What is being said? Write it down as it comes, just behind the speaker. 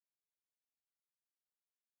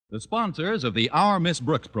The sponsors of the Our Miss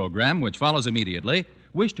Brooks program, which follows immediately,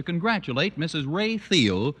 wish to congratulate Mrs. Ray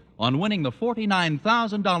Thiel on winning the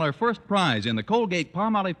 $49,000 first prize in the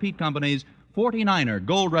Colgate-Palmolive Peat Company's 49er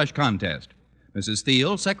Gold Rush contest. Mrs.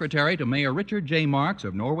 Thiel, secretary to Mayor Richard J. Marks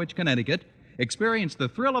of Norwich, Connecticut, experienced the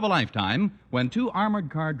thrill of a lifetime when two armored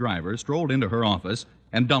car drivers strolled into her office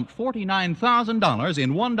and dumped $49,000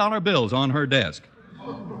 in $1 bills on her desk.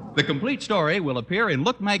 The complete story will appear in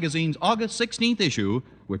Look magazine's August 16th issue,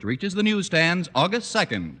 which reaches the newsstands August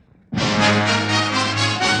 2nd.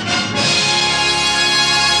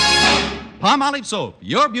 Palmolive Soap,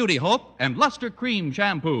 Your Beauty Hope, and Luster Cream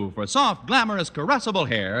Shampoo for soft, glamorous, caressable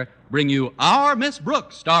hair bring you Our Miss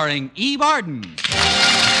Brooks, starring Eve Arden.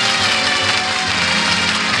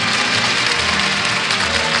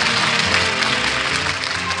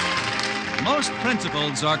 Most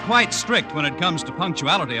principals are quite strict when it comes to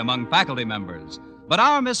punctuality among faculty members. But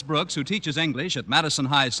our Miss Brooks, who teaches English at Madison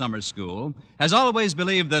High Summer School, has always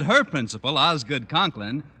believed that her principal, Osgood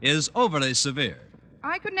Conklin, is overly severe.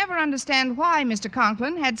 I could never understand why Mr.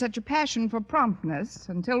 Conklin had such a passion for promptness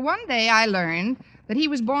until one day I learned that he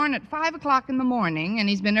was born at 5 o'clock in the morning, and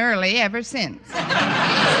he's been early ever since.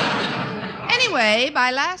 Anyway,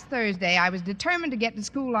 by last Thursday, I was determined to get to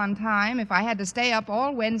school on time if I had to stay up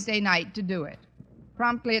all Wednesday night to do it.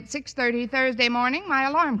 Promptly at 6:30 Thursday morning, my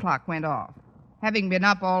alarm clock went off. Having been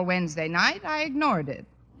up all Wednesday night, I ignored it.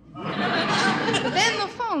 But then the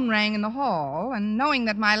phone rang in the hall, and knowing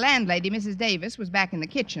that my landlady, Mrs. Davis, was back in the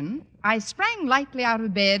kitchen, I sprang lightly out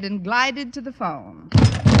of bed and glided to the phone.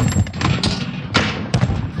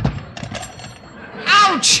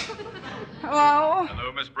 Ouch! Hello?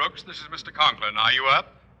 Hello, Miss Brooks. This is Mr. Conklin. Are you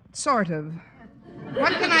up? Sort of.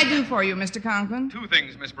 What can I do for you, Mr. Conklin? Two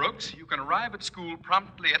things, Miss Brooks. You can arrive at school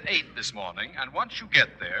promptly at 8 this morning, and once you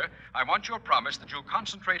get there, I want your promise that you'll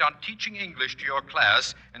concentrate on teaching English to your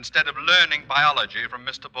class instead of learning biology from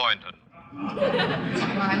Mr. Boynton.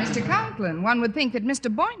 Why, Mr. Conklin, one would think that Mr.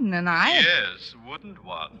 Boynton and I... Yes, wouldn't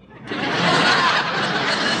one?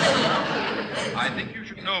 I think you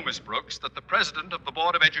should know, Miss Brooks, that the president of the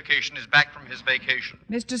Board of Education is back from his vacation.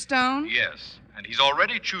 Mr. Stone? Yes, and he's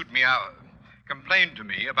already chewed me out, complained to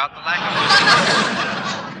me about the lack of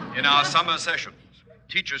discipline in our summer sessions.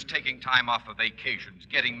 Teachers taking time off for vacations,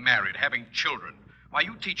 getting married, having children. Why,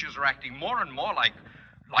 you teachers are acting more and more like...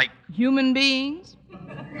 Human beings?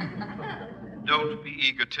 Don't be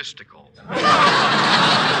egotistical. Now,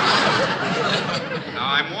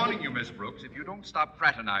 I'm warning you, Miss Brooks, if you don't stop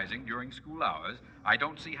fraternizing during school hours, I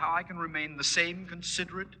don't see how I can remain the same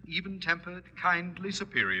considerate, even-tempered, kindly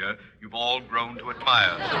superior you've all grown to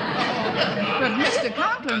admire. But, Mr.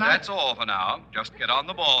 Conklin, That's all for now. Just get on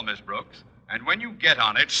the ball, Miss Brooks. And when you get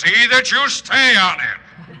on it, see that you stay on it.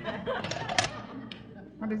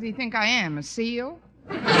 What does he think I am, a seal?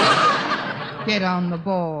 Get on the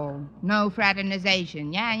ball. No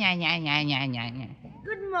fraternization. Yeah.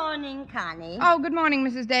 Good morning, Connie. Oh, good morning,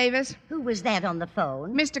 Mrs. Davis. Who was that on the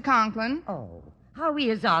phone? Mr. Conklin. Oh, how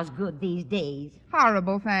is Osgood these days?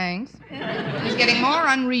 Horrible, thanks. He's getting more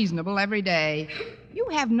unreasonable every day. You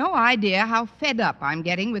have no idea how fed up I'm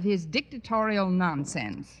getting with his dictatorial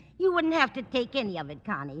nonsense. You wouldn't have to take any of it,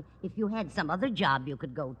 Connie, if you had some other job you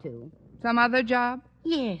could go to. Some other job?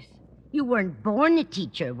 Yes. You weren't born a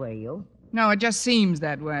teacher, were you? No, it just seems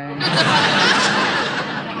that way.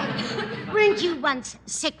 Weren't you once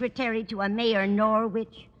secretary to a Mayor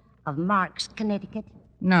Norwich of Marks, Connecticut?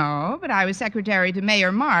 No, but I was secretary to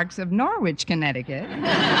Mayor Marks of Norwich, Connecticut.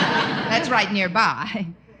 That's right nearby.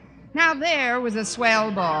 Now, there was a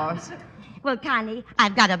swell boss. Well, Connie,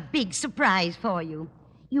 I've got a big surprise for you.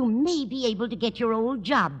 You may be able to get your old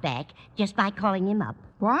job back just by calling him up.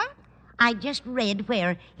 What? I just read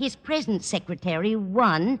where his present secretary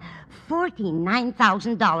won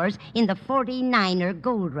 $49,000 in the 49er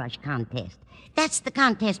Gold Rush contest. That's the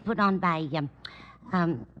contest put on by,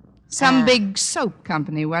 Some big soap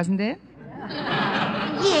company, wasn't it?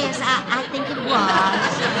 Yes, I think it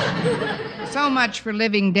was. So much for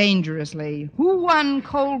living dangerously. Who won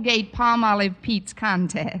Colgate-Palmolive Pete's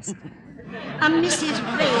contest? Mrs.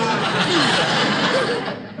 Ray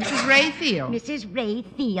Thiel. Mrs. Ray Thiel? Mrs. Ray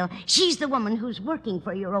Thiel. She's the woman who's working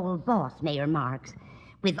for your old boss, Mayor Marks.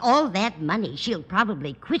 With all that money, she'll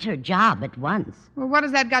probably quit her job at once. Well, what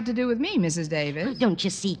has that got to do with me, Mrs. Davis? Don't you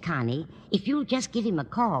see, Connie? If you'll just give him a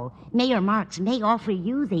call, Mayor Marks may offer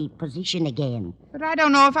you the position again. But I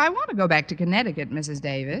don't know if I want to go back to Connecticut, Mrs.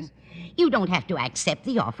 Davis. You don't have to accept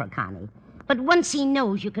the offer, Connie. But once he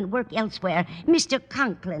knows you can work elsewhere, Mr.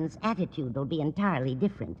 Conklin's attitude will be entirely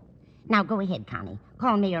different. Now, go ahead, Connie.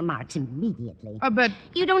 Call Mayor Marks immediately. But...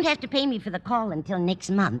 You don't have to pay me for the call until next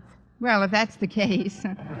month. Well, if that's the case,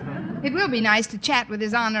 it will be nice to chat with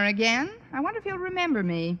His Honor again. I wonder if he'll remember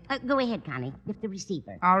me. Go ahead, Connie. Lift the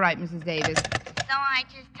receiver. All right, Mrs. Davis. So I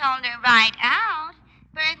just told her right out.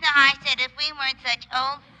 Bertha, I said if we weren't such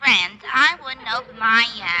old friends, I wouldn't open my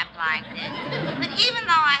yap like this. But even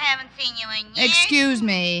though I haven't seen you in years... Excuse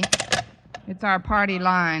me. It's our party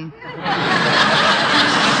line.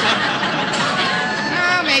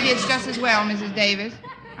 Oh, maybe it's just as well, Mrs. Davis.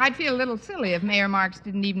 I'd feel a little silly if Mayor Marks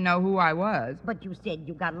didn't even know who I was. But you said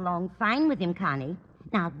you got along fine with him, Connie.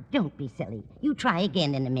 Now, don't be silly. You try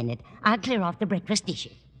again in a minute. I'll clear off the breakfast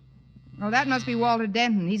dishes. Oh, that must be Walter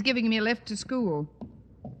Denton. He's giving me a lift to school.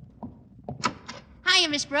 Hiya,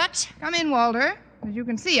 Miss Brooks. Come in, Walter. As you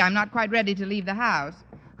can see, I'm not quite ready to leave the house.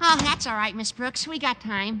 Oh, that's all right, Miss Brooks. We got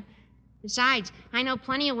time. Besides, I know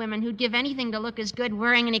plenty of women who'd give anything to look as good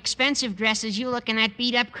wearing an expensive dress as you look in that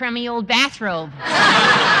beat-up, crummy old bathrobe.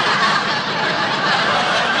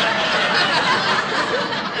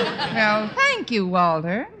 Well, thank you,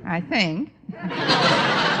 Walter, I think.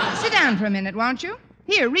 Sit down for a minute, won't you?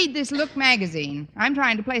 Here, read this Look magazine. I'm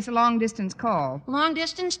trying to place a long-distance call. Long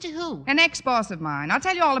distance to who? An ex-boss of mine. I'll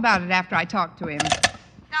tell you all about it after I talk to him.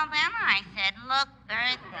 So then I said, look,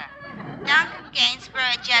 Bertha, Duncan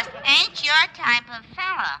Gainsborough just ain't your type of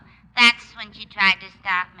fellow. That's when she tried to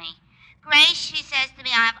stop me. Grace, she says to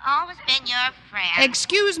me, I've always been your friend.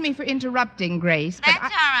 Excuse me for interrupting, Grace, but That's all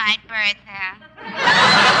right, Bertha.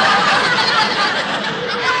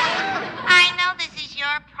 I know this is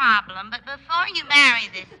your problem, but before you marry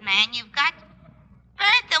this man, you've got...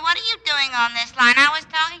 Bertha, what are you doing on this line? I was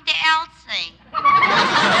talking to Elsie.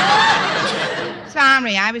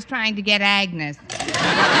 Sorry, I was trying to get Agnes.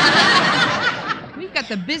 We've got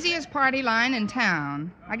the busiest party line in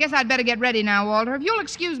town. I guess I'd better get ready now, Walter. If you'll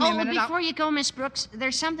excuse me a minute, before you go, Miss Brooks,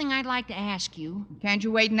 there's something I'd like to ask you. Can't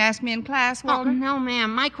you wait and ask me in class, Oh, Walter? no,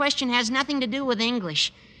 ma'am. My question has nothing to do with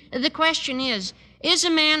English. The question is a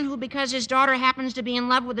man who, because his daughter happens to be in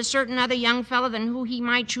love with a certain other young fella than who he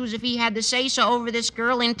might choose if he had the say-so over this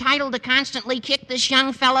girl, entitled to constantly kick this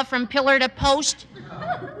young fella from pillar to post?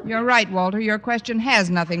 You're right, Walter. Your question has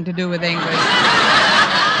nothing to do with English.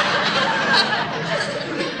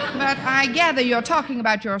 But I gather you're talking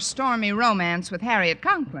about your stormy romance with Harriet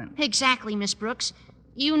Conklin. Exactly, Miss Brooks.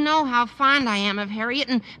 You know how fond I am of Harriet,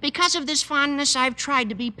 and because of this fondness, I've tried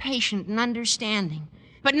to be patient and understanding.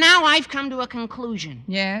 But now I've come to a conclusion.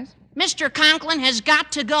 Yes? Mr. Conklin has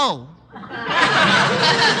got to go. It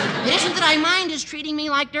isn't that I mind his treating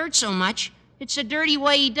me like dirt so much. It's the dirty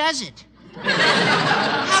way he does it.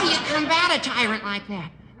 How do you combat a tyrant like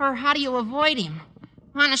that? Or how do you avoid him?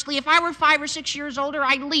 Honestly, if I were 5 or 6 years older,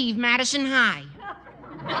 I'd leave Madison High.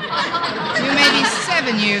 You may be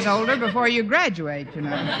 7 years older before you graduate, you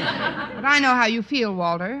know. But I know how you feel,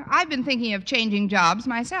 Walter. I've been thinking of changing jobs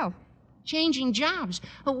myself. Changing jobs?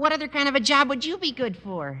 What other kind of a job would you be good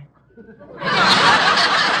for?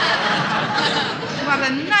 What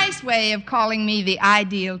a nice way of calling me the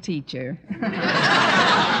ideal teacher. Before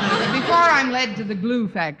I'm led to the glue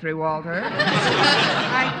factory, Walter,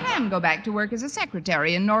 I can go back to work as a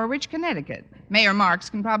secretary in Norwich, Connecticut. Mayor Marks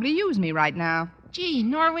can probably use me right now. Gee,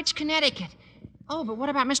 Norwich, Connecticut. Oh, but what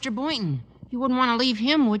about Mr. Boynton? You wouldn't want to leave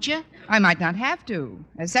him, would you? I might not have to.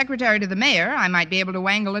 As secretary to the mayor, I might be able to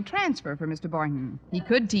wangle a transfer for Mr. Boynton. He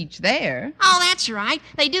could teach there. Oh, that's right.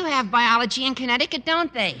 They do have biology in Connecticut,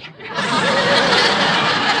 don't they?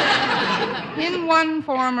 In one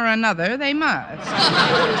form or another, they must.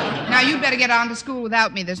 Now, you'd better get on to school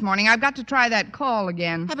without me this morning. I've got to try that call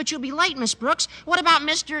again. Yeah, but you'll be late, Miss Brooks. What about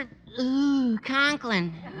Mr.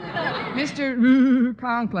 Conklin? Mr.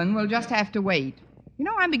 Conklin will just have to wait. You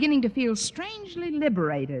know, I'm beginning to feel strangely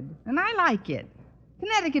liberated, and I like it.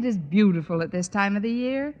 Connecticut is beautiful at this time of the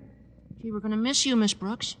year. Gee, we're going to miss you, Miss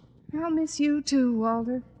Brooks. I'll miss you, too,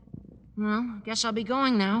 Walter. Well, I guess I'll be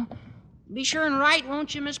going now. Be sure and write,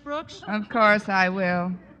 won't you, Miss Brooks? Of course I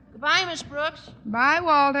will. Goodbye, Miss Brooks. Bye,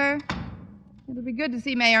 Walter. It'll be good to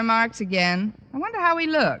see Mayor Marks again. I wonder how he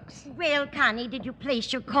looks. Well, Connie, did you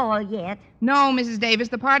place your call yet? No, Mrs. Davis,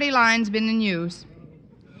 the party line's been in use.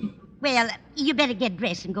 Well, you better get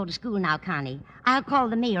dressed and go to school now, Connie. I'll call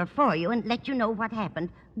the mayor for you and let you know what happened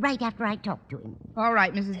right after I talk to him. All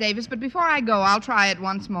right, Mrs. Davis, but before I go, I'll try it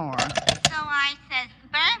once more. So I says,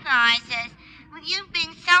 Bertha, I says, with you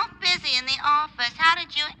being so busy in the office, how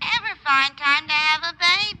did you ever find time to have a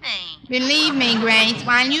baby? Believe me, Grace,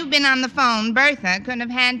 while you've been on the phone, Bertha could have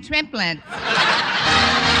had triplets.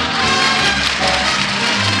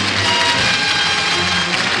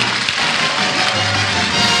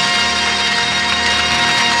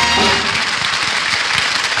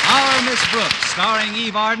 Our Our Miss Brooks, starring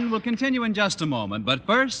Eve Arden, will continue in just a moment. But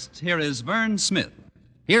first, here is Vern Smith.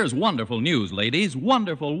 Here's wonderful news, ladies.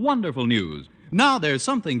 Wonderful, wonderful news. Now there's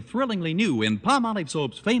something thrillingly new in Palmolive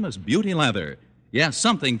Soap's famous Beauty Lather. Yes,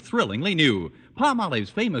 something thrillingly new. Palmolive's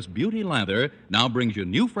famous Beauty Lather now brings you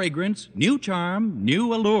new fragrance, new charm,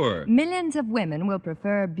 new allure. Millions of women will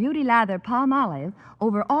prefer Beauty Lather Palmolive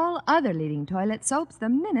over all other leading toilet soaps the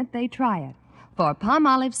minute they try it. For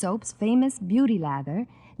Palmolive Soap's famous Beauty Lather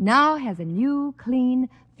now has a new, clean,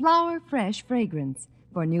 flower-fresh fragrance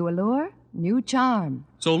for new allure, new charm.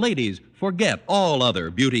 So, ladies, forget all other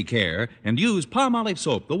beauty care and use Palmolive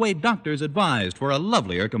Soap the way doctors advised for a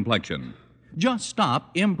lovelier complexion. Just stop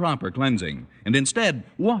improper cleansing and instead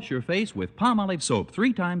wash your face with Palmolive Soap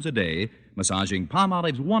 3 times a day, massaging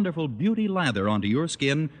Palmolive's wonderful Beauty Lather onto your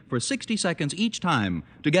skin for 60 seconds each time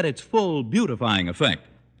to get its full beautifying effect.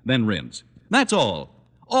 Then rinse. That's all.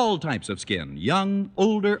 All types of skin, young,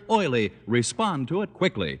 older, oily, respond to it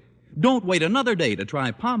quickly. Don't wait another day to try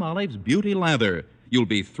Palmolive's Beauty Lather. You'll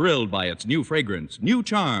be thrilled by its new fragrance, new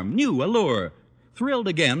charm, new allure. Thrilled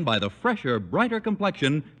again by the fresher, brighter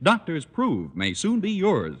complexion doctors prove may soon be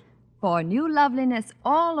yours. For new loveliness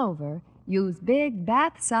all over, use big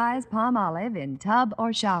bath-size Palmolive in tub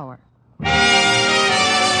or shower.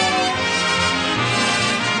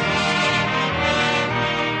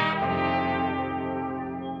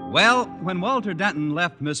 Well, when Walter Denton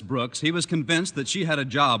left Miss Brooks, he was convinced that she had a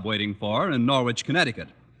job waiting for her in Norwich, Connecticut.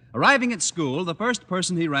 Arriving at school, the first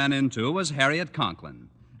person he ran into was Harriet Conklin.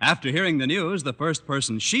 After hearing the news, the first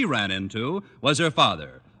person she ran into was her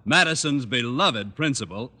father, Madison's beloved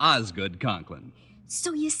principal, Osgood Conklin.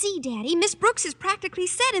 So you see, Daddy, Miss Brooks is practically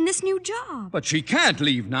set in this new job. But she can't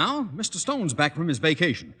leave now. Mr. Stone's back from his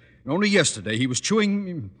vacation. Only yesterday he was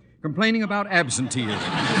complaining about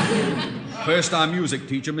absenteeism. First, our music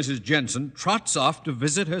teacher, Mrs. Jensen, trots off to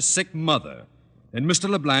visit her sick mother. Then Mr.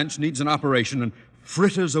 LeBlanche needs an operation and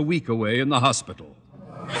fritters a week away in the hospital.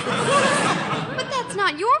 But that's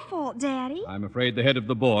not your fault, Daddy. I'm afraid the head of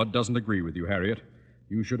the board doesn't agree with you, Harriet.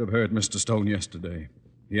 You should have heard Mr. Stone yesterday.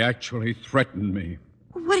 He actually threatened me.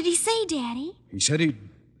 What did he say, Daddy? He said he'd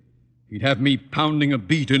have me pounding a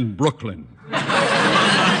beat in Brooklyn.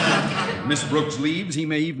 If Miss Brooks leaves, he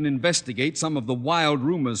may even investigate some of the wild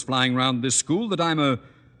rumors flying around this school that I'm a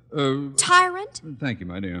tyrant? Thank you,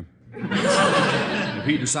 my dear. If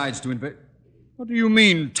he decides to What do you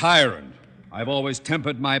mean, tyrant? I've always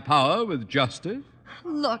tempered my power with justice.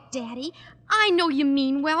 Look, Daddy, I know you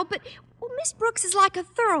mean well, but Miss Brooks is like a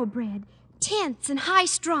thoroughbred, tense and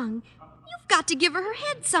high-strung. You've got to give her her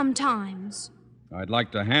head sometimes. I'd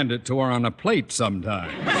like to hand it to her on a plate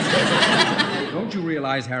sometime. Don't you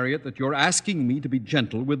realize, Harriet, that you're asking me to be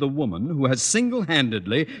gentle with a woman who has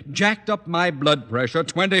single-handedly jacked up my blood pressure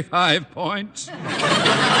 25 points?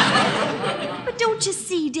 But don't you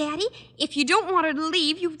see, Daddy? If you don't want her to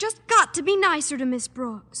leave, you've just got to be nicer to Miss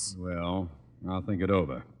Brooks. Well, I'll think it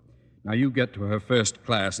over. Now, you get to her first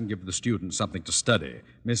class and give the students something to study.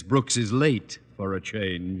 Miss Brooks is late for a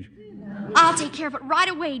change. I'll take care of it right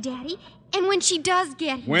away, Daddy. And when she does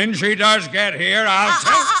get here... When she does get here, I'll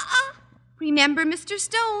tell... Remember Mr.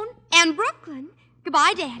 Stone and Brooklyn.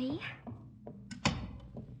 Goodbye, Daddy.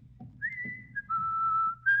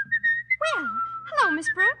 Well, hello, Miss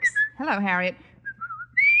Brooks. Hello, Harriet.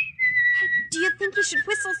 Hey, do you think you should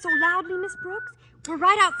whistle so loudly, Miss Brooks? We're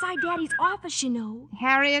right outside Daddy's office, you know.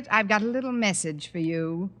 Harriet, I've got a little message for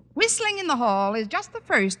you. Whistling in the hall is just the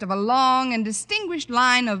first of a long and distinguished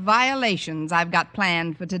line of violations I've got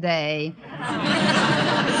planned for today.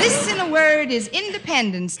 This, in a word, is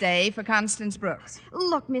Independence Day for Constance Brooks.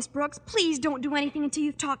 Look, Miss Brooks, please don't do anything until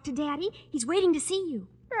you've talked to Daddy. He's waiting to see you.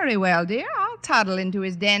 Very well, dear. I'll toddle into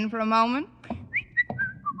his den for a moment.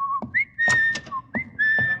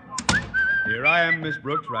 Here I am, Miss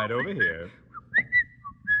Brooks, right over here.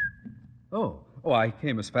 Oh, I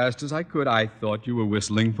came as fast as I could. I thought you were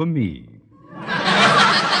whistling for me.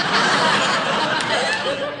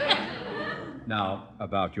 Now,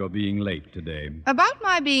 about your being late today. About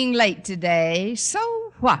my being late today,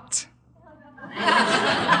 so what?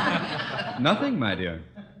 Nothing, my dear.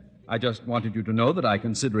 I just wanted you to know that I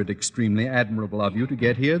consider it extremely admirable of you to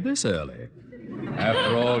get here this early.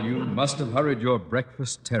 After all, you must have hurried your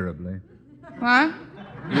breakfast terribly. What?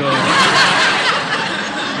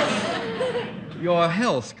 Your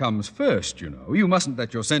health comes first, you know. You mustn't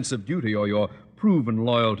let your sense of duty or your proven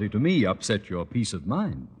loyalty to me upset your peace of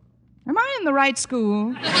mind. Am I in the right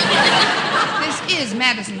school? This is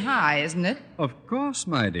Madison High, isn't it? Of course,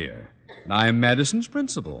 my dear. And I am Madison's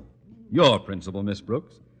principal. Your principal, Miss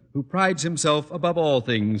Brooks, who prides himself above all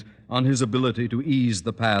things on his ability to ease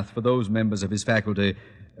the path for those members of his faculty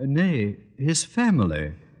nay, his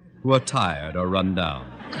family, who are tired or run down.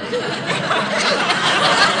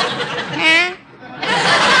 Huh?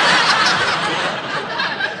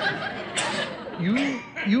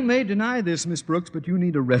 You may deny this, Miss Brooks, but you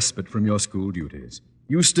need a respite from your school duties.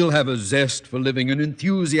 You still have a zest for living, an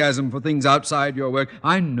enthusiasm for things outside your work.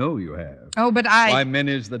 I know you have. Oh, but Why,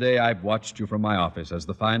 many's the day I've watched you from my office as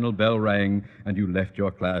the final bell rang and you left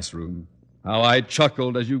your classroom. How I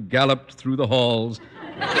chuckled as you galloped through the halls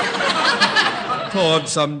toward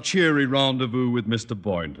some cheery rendezvous with Mr.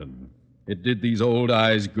 Boynton. It did these old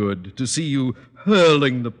eyes good to see you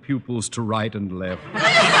hurling the pupils to right and left.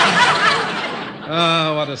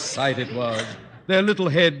 Ah, what a sight it was. Their little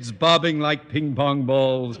heads bobbing like ping-pong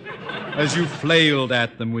balls as you flailed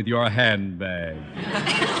at them with your handbag.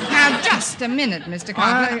 Now, just a minute, Mr.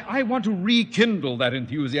 Conklin. I want to rekindle that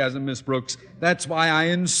enthusiasm, Miss Brooks. That's why I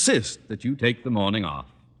insist that you take the morning off.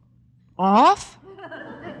 Off?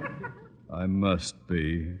 I must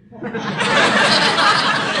be.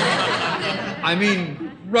 I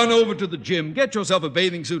mean, run over to the gym, get yourself a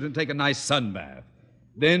bathing suit, and take a nice sun bath.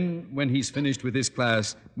 Then, when he's finished with his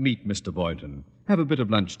class, meet Mr. Boynton. Have a bit of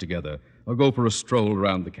lunch together, or go for a stroll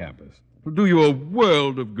around the campus. It'll do you a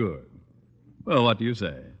world of good. Well, what do you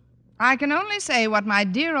say? I can only say what my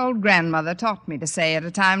dear old grandmother taught me to say at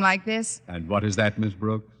a time like this. And what is that, Miss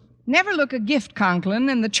Brooks? Never look a gift, Conklin,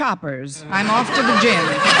 in the choppers. I'm off to the gym.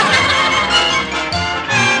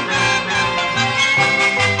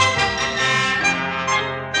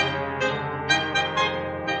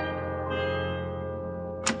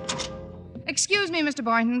 Excuse me, Mr.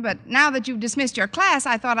 Boynton, but now that you've dismissed your class,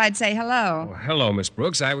 I thought I'd say hello. Oh, hello, Miss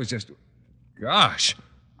Brooks. I was just... Gosh.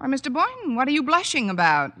 Why, Mr. Boynton, what are you blushing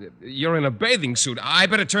about? You're in a bathing suit. I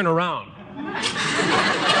better turn around.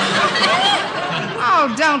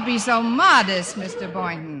 Oh, don't be so modest, Mr.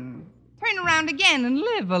 Boynton. Turn around again and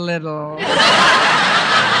live a little.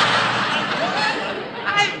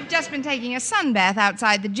 I've just been taking a sunbath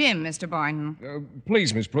outside the gym, Mr. Boynton.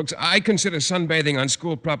 Please, Miss Brooks, I consider sunbathing on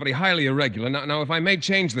school property highly irregular. Now, if I may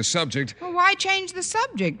change the subject... Well, why change the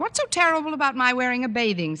subject? What's so terrible about my wearing a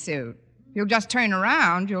bathing suit? If you'll just turn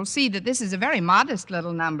around, you'll see that this is a very modest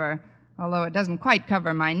little number, although it doesn't quite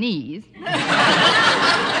cover my knees.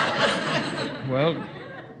 Well,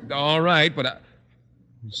 all right, but...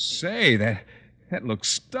 Say, that looks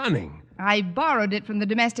stunning. I borrowed it from the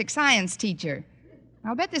domestic science teacher.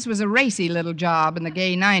 I'll bet this was a racy little job in the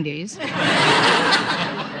gay 90s.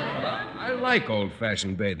 I like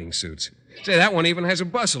old-fashioned bathing suits. Say, that one even has a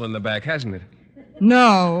bustle in the back, hasn't it?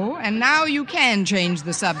 No, and now you can change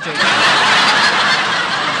the subject.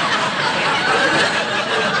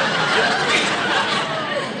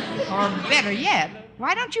 Or better yet,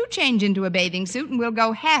 why don't you change into a bathing suit and we'll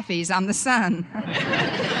go halfies on the sun?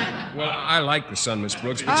 Well, I like the sun, Miss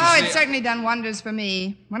Brooks, but Oh, you see... it's certainly done wonders for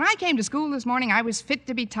me. When I came to school this morning, I was fit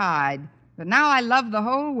to be tied. But now I love the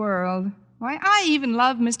whole world. Why, I even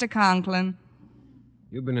love Mr. Conklin.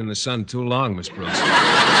 You've been in the sun too long, Miss Brooks.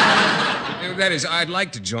 That is, I'd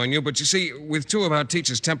like to join you, but you see, with two of our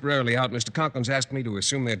teachers temporarily out, Mr. Conklin's asked me to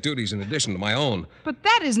assume their duties in addition to my own. But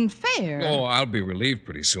that isn't fair. Oh, I'll be relieved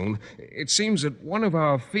pretty soon. It seems that one of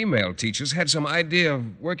our female teachers had some idea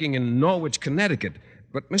of working in Norwich, Connecticut,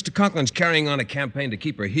 but Mr. Conklin's carrying on a campaign to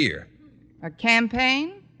keep her here. A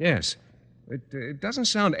campaign? Yes. It doesn't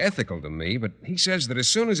sound ethical to me, but he says that as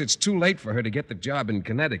soon as it's too late for her to get the job in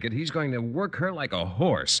Connecticut, he's going to work her like a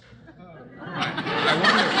horse. I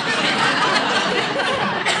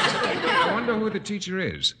wonder who the teacher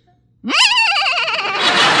is.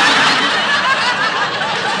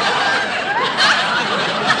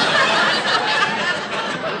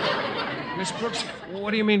 Miss Brooks,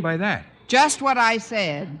 what do you mean by that? Just what I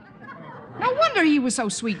said. No wonder he was so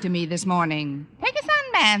sweet to me this morning. Take a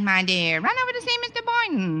sunbath, my dear. Run over to see Mr.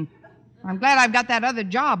 Boynton. I'm glad I've got that other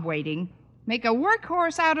job waiting. Make a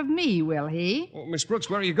workhorse out of me, will he? Oh, Miss Brooks,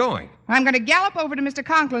 where are you going? I'm going to gallop over to Mr.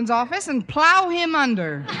 Conklin's office and plow him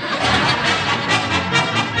under.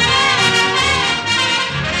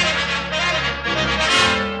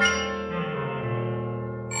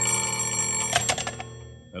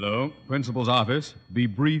 Hello, principal's office. Be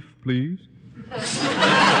brief, please.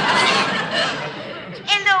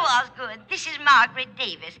 Hello, Osgood. This is Margaret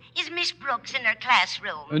Davis. Is Miss Brooks in her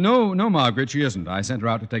classroom? No, Margaret, she isn't. I sent her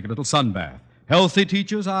out to take a little sunbath. Healthy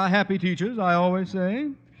teachers are happy teachers, I always say.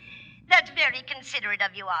 That's very considerate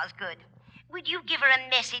of you, Osgood. Would you give her a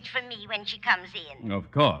message for me when she comes in? Of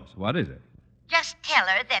course. What is it? Just tell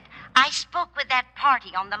her that I spoke with that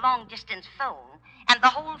party on the long-distance phone, and the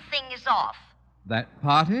whole thing is off. That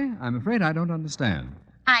party? I'm afraid I don't understand.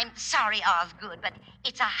 I'm sorry, Osgood, but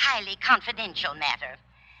it's a highly confidential matter.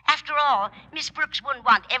 After all, Miss Brooks wouldn't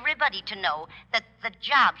want everybody to know that the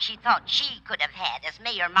job she thought she could have had as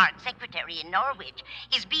Mayor Mark's secretary in Norwich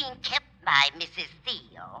is being kept by Mrs.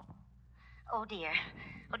 Theo. Oh, dear.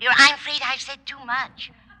 Oh, dear, I'm afraid I've said too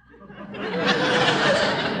much.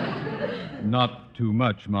 Not too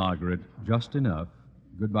much, Margaret. Just enough.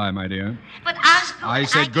 Goodbye, my dear. But Osgood, I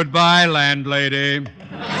said goodbye, landlady.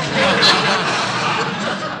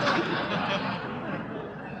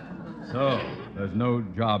 So, there's no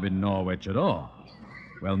job in Norwich at all.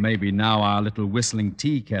 Well, maybe now our little whistling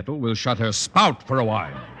tea kettle will shut her spout for a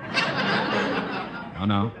while.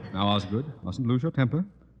 Now, Osgood, mustn't lose your temper.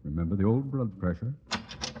 Remember the old blood pressure.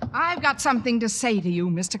 I've got something to say to you,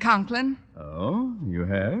 Mr. Conklin. Oh, you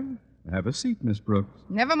have? Have a seat, Miss Brooks.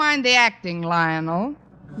 Never mind the acting, Lionel.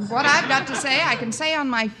 What I've got to say, I can say on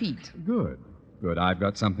my feet. Good. I've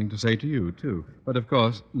got something to say to you, too. But, of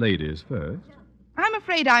course, ladies first. I'm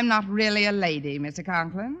afraid I'm not really a lady, Mr.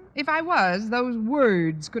 Conklin. If I was, those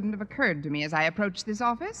words couldn't have occurred to me as I approached this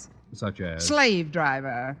office. Such as? Slave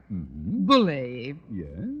driver. Mm-hmm. Bully.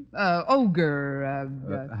 Yes? Ogre.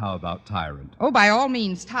 How about tyrant? Oh, by all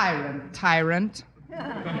means, tyrant. Tyrant.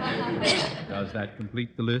 Does that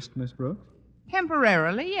complete the list, Miss Brooks?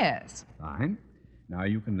 Temporarily, yes. Fine. Now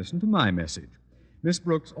you can listen to my message. Miss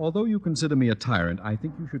Brooks, although you consider me a tyrant, I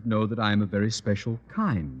think you should know that I am a very special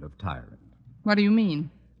kind of tyrant. What do you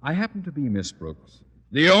mean? I happen to be, Miss Brooks,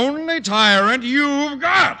 the only tyrant you've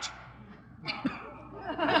got.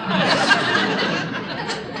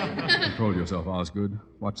 Control yourself, Osgood.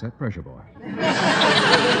 Watch that pressure, boy.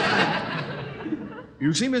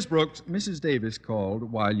 You see, Miss Brooks, Mrs. Davis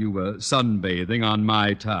called while you were sunbathing on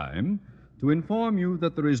my time to inform you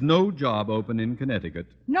that there is no job open in Connecticut.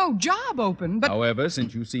 No job open, but... However,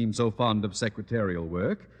 since you seem so fond of secretarial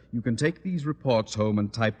work, you can take these reports home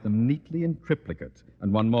and type them neatly in triplicate.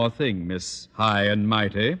 And one more thing, Miss High and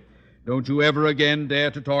Mighty. Don't you ever again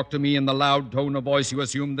dare to talk to me in the loud tone of voice you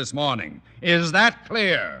assumed this morning. Is that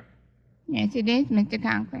clear? Yes, it is, Mr.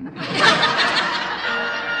 Conklin.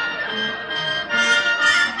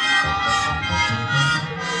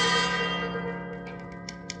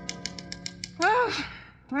 Oh,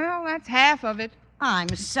 well, that's half of it. I'm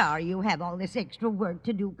sorry you have all this extra work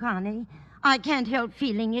to do, Connie. I can't help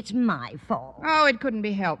feeling it's my fault. Oh, it couldn't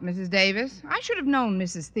be helped, Mrs. Davis. I should have known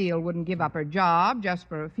Mrs. Thiel wouldn't give up her job just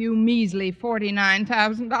for a few measly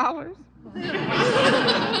 $49,000.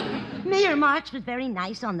 Mayor Marks was very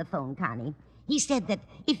nice on the phone, Connie. He said that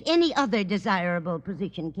if any other desirable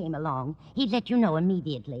position came along, he'd let you know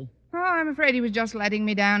immediately. Oh, I'm afraid he was just letting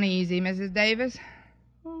me down easy, Mrs. Davis.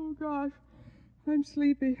 Oh, gosh, I'm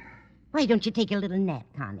sleepy. Why don't you take a little nap,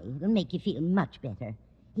 Connie? It'll make you feel much better.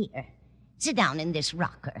 Here, sit down in this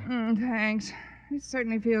rocker. Thanks. It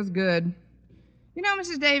certainly feels good. You know,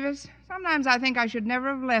 Mrs. Davis, sometimes I think I should never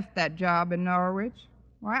have left that job in Norwich.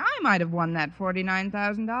 Why, I might have won that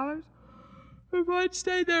 $49,000. If I'd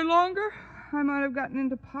stayed there longer, I might have gotten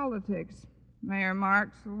into politics. Mayor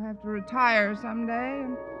Marks will have to retire someday,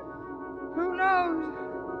 and who knows?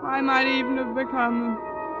 I might even have become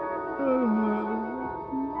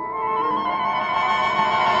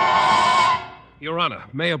Your Honor,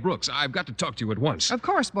 Mayor Brooks, I've got to talk to you at once. Of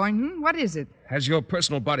course, Boynton. What is it? As your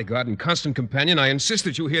personal bodyguard and constant companion, I insist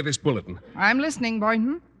that you hear this bulletin. I'm listening,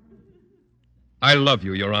 Boynton. I love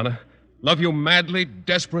you, Your Honor. Love you madly,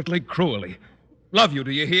 desperately, cruelly. Love you, do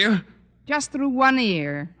you hear? Just through one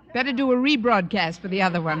ear. Better do a rebroadcast for the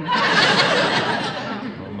other one.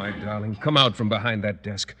 Oh, my darling, come out from behind that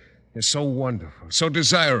desk. You're so wonderful, so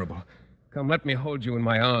desirable. Come, let me hold you in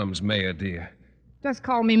my arms, Mayor dear. Just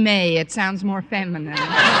call me May. It sounds more feminine.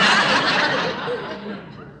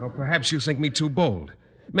 Or perhaps you think me too bold.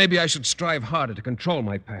 Maybe I should strive harder to control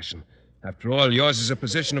my passion. After all, yours is a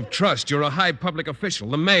position of trust. You're a high public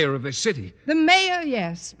official, the mayor of this city. The mayor,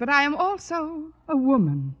 yes, but I am also a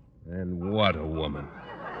woman. And what a woman.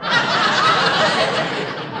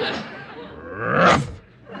 Rough.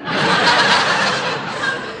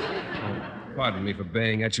 Oh, pardon me for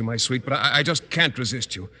baying at you, my sweet, but I just can't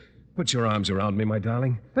resist you. Put your arms around me, my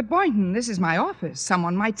darling. But, Boynton, this is my office.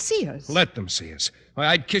 Someone might see us. Let them see us.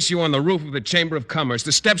 I'd kiss you on the roof of the Chamber of Commerce,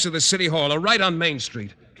 the steps of the City Hall, or right on Main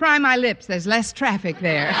Street. Try my lips. There's less traffic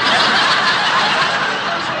there.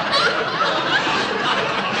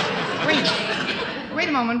 Wait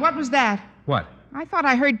a moment. What was that? What? I thought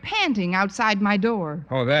I heard panting outside my door.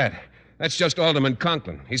 Oh, that. That's just Alderman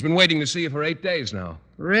Conklin. He's been waiting to see you for 8 days now.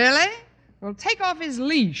 Really? Well, take off his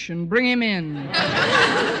leash and bring him in.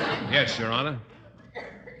 Yes, Your Honor.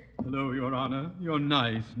 Hello, Your Honor. Your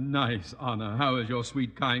nice honor. How is your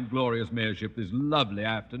sweet, kind, glorious mayorship this lovely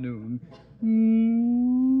afternoon?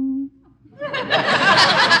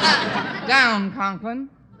 Down, Conklin.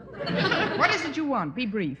 What is it you want? Be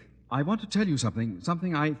brief. I want to tell you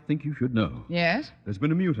something I think you should know. Yes? There's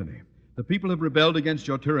been a mutiny. The people have rebelled against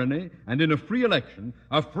your tyranny, and in a free election,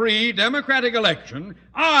 a free democratic election,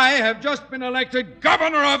 I have just been elected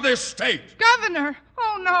governor of this state. Governor?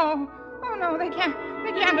 Oh, no. Oh, no, they can't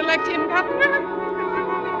elect him governor.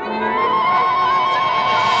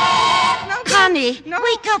 No, Connie, no.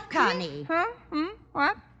 wake up, Connie. Huh?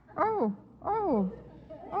 What? Oh,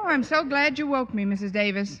 I'm so glad you woke me, Mrs.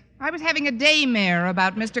 Davis. I was having a daymare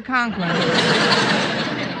about Mr. Conklin.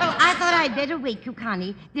 Oh, I thought I'd better wake you,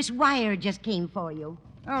 Connie. This wire just came for you.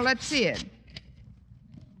 Oh, let's see it.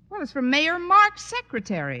 Well, it's from Mayor Mark's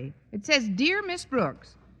secretary. It says, Dear Miss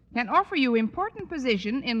Brooks, can offer you important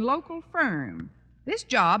position in local firm. This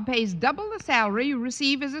job pays double the salary you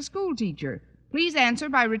receive as a school teacher. Please answer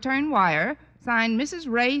by return wire. Signed, Mrs.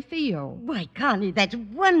 Ray Thiel. Why, Connie, that's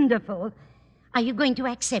wonderful. Are you going to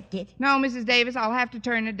accept it? No, Mrs. Davis, I'll have to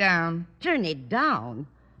turn it down. Turn it down?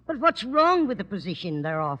 But what's wrong with the position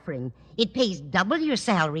they're offering? It pays double your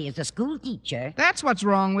salary as a school teacher. That's what's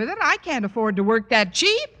wrong with it. I can't afford to work that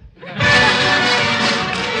cheap. Eve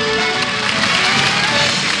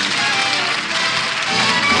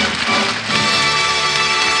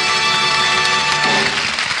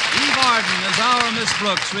Arden as our Miss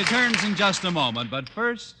Brooks returns in just a moment, but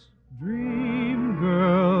first... Dream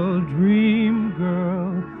girl,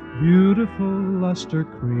 beautiful luster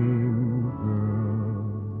cream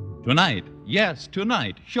girl. Tonight, yes,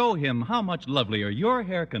 tonight, show him how much lovelier your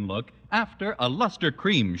hair can look after a Luster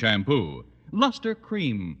Cream shampoo. Luster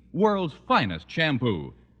Cream, world's finest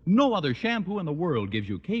shampoo. No other shampoo in the world gives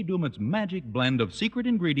you Kay Daumit's magic blend of secret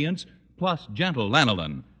ingredients plus gentle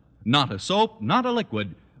lanolin. Not a soap, not a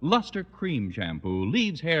liquid. Luster Cream shampoo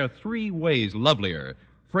leaves hair 3 ways lovelier.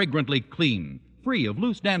 Fragrantly clean, free of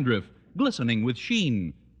loose dandruff, glistening with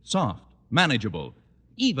sheen, soft, manageable.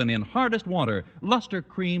 Even in hardest water, Luster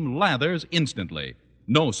Cream lathers instantly.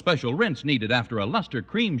 No special rinse needed after a Luster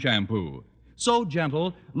Cream shampoo. So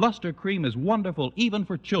gentle, Luster Cream is wonderful even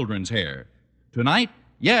for children's hair. Tonight,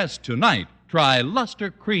 yes, tonight, try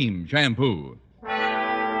Luster Cream shampoo.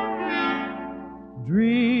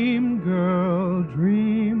 Dream girl,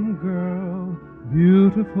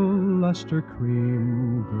 beautiful luster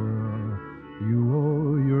cream girl. You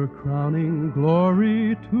owe your crowning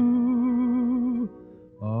glory to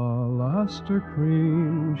a luster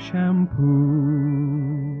cream shampoo.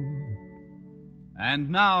 And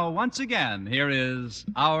now, once again, here is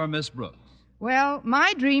our Miss Brooks. Well,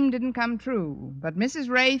 my dream didn't come true, but Mrs.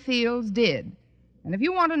 Ray Thiel's did. And if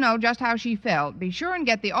you want to know just how she felt, be sure and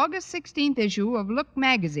get the August 16th issue of Look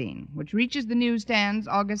magazine, which reaches the newsstands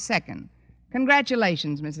August 2nd.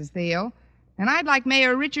 Congratulations, Mrs. Thiel. And I'd like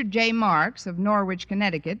Mayor Richard J. Marks of Norwich,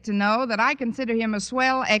 Connecticut, to know that I consider him a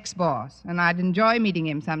swell ex-boss, and I'd enjoy meeting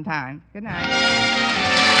him sometime. Good night.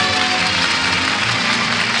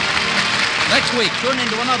 Next week, tune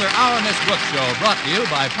into another Our Miss Brooks show brought to you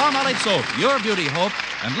by Palmolive Soap, Your Beauty Hope,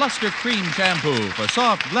 and Luster Cream Shampoo for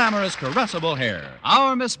soft, glamorous, caressable hair.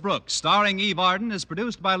 Our Miss Brooks, starring Eve Arden, is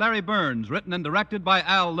produced by Larry Burns, written and directed by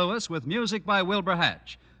Al Lewis, with music by Wilbur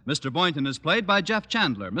Hatch. Mr. Boynton is played by Jeff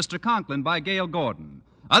Chandler, Mr. Conklin by Gail Gordon.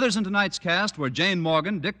 Others in tonight's cast were Jane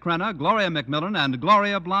Morgan, Dick Crenna, Gloria McMillan, and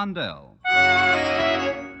Gloria Blondell.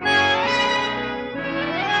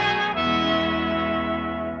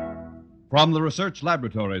 From the research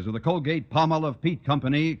laboratories of the Colgate-Palmolive Peat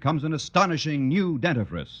Company comes an astonishing new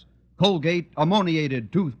dentifrice, Colgate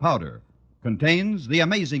Ammoniated Tooth Powder. Contains the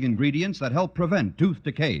amazing ingredients that help prevent tooth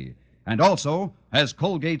decay, and also has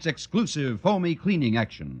Colgate's exclusive foamy cleaning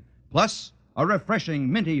action, plus a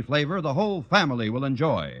refreshing minty flavor the whole family will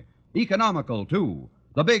enjoy. Economical, too.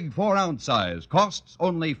 The big 4-ounce size costs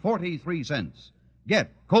only 43 cents. Get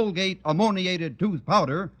Colgate Ammoniated Tooth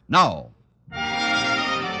Powder now.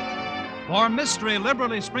 For mystery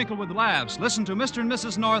liberally sprinkled with laughs, listen to Mr. and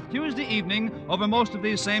Mrs. North Tuesday evening over most of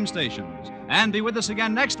these same stations. And be with us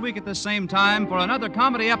again next week at the same time for another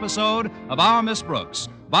comedy episode of Our Miss Brooks.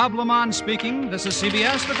 Bob Lamont speaking. This is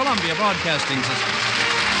CBS, the Columbia Broadcasting System.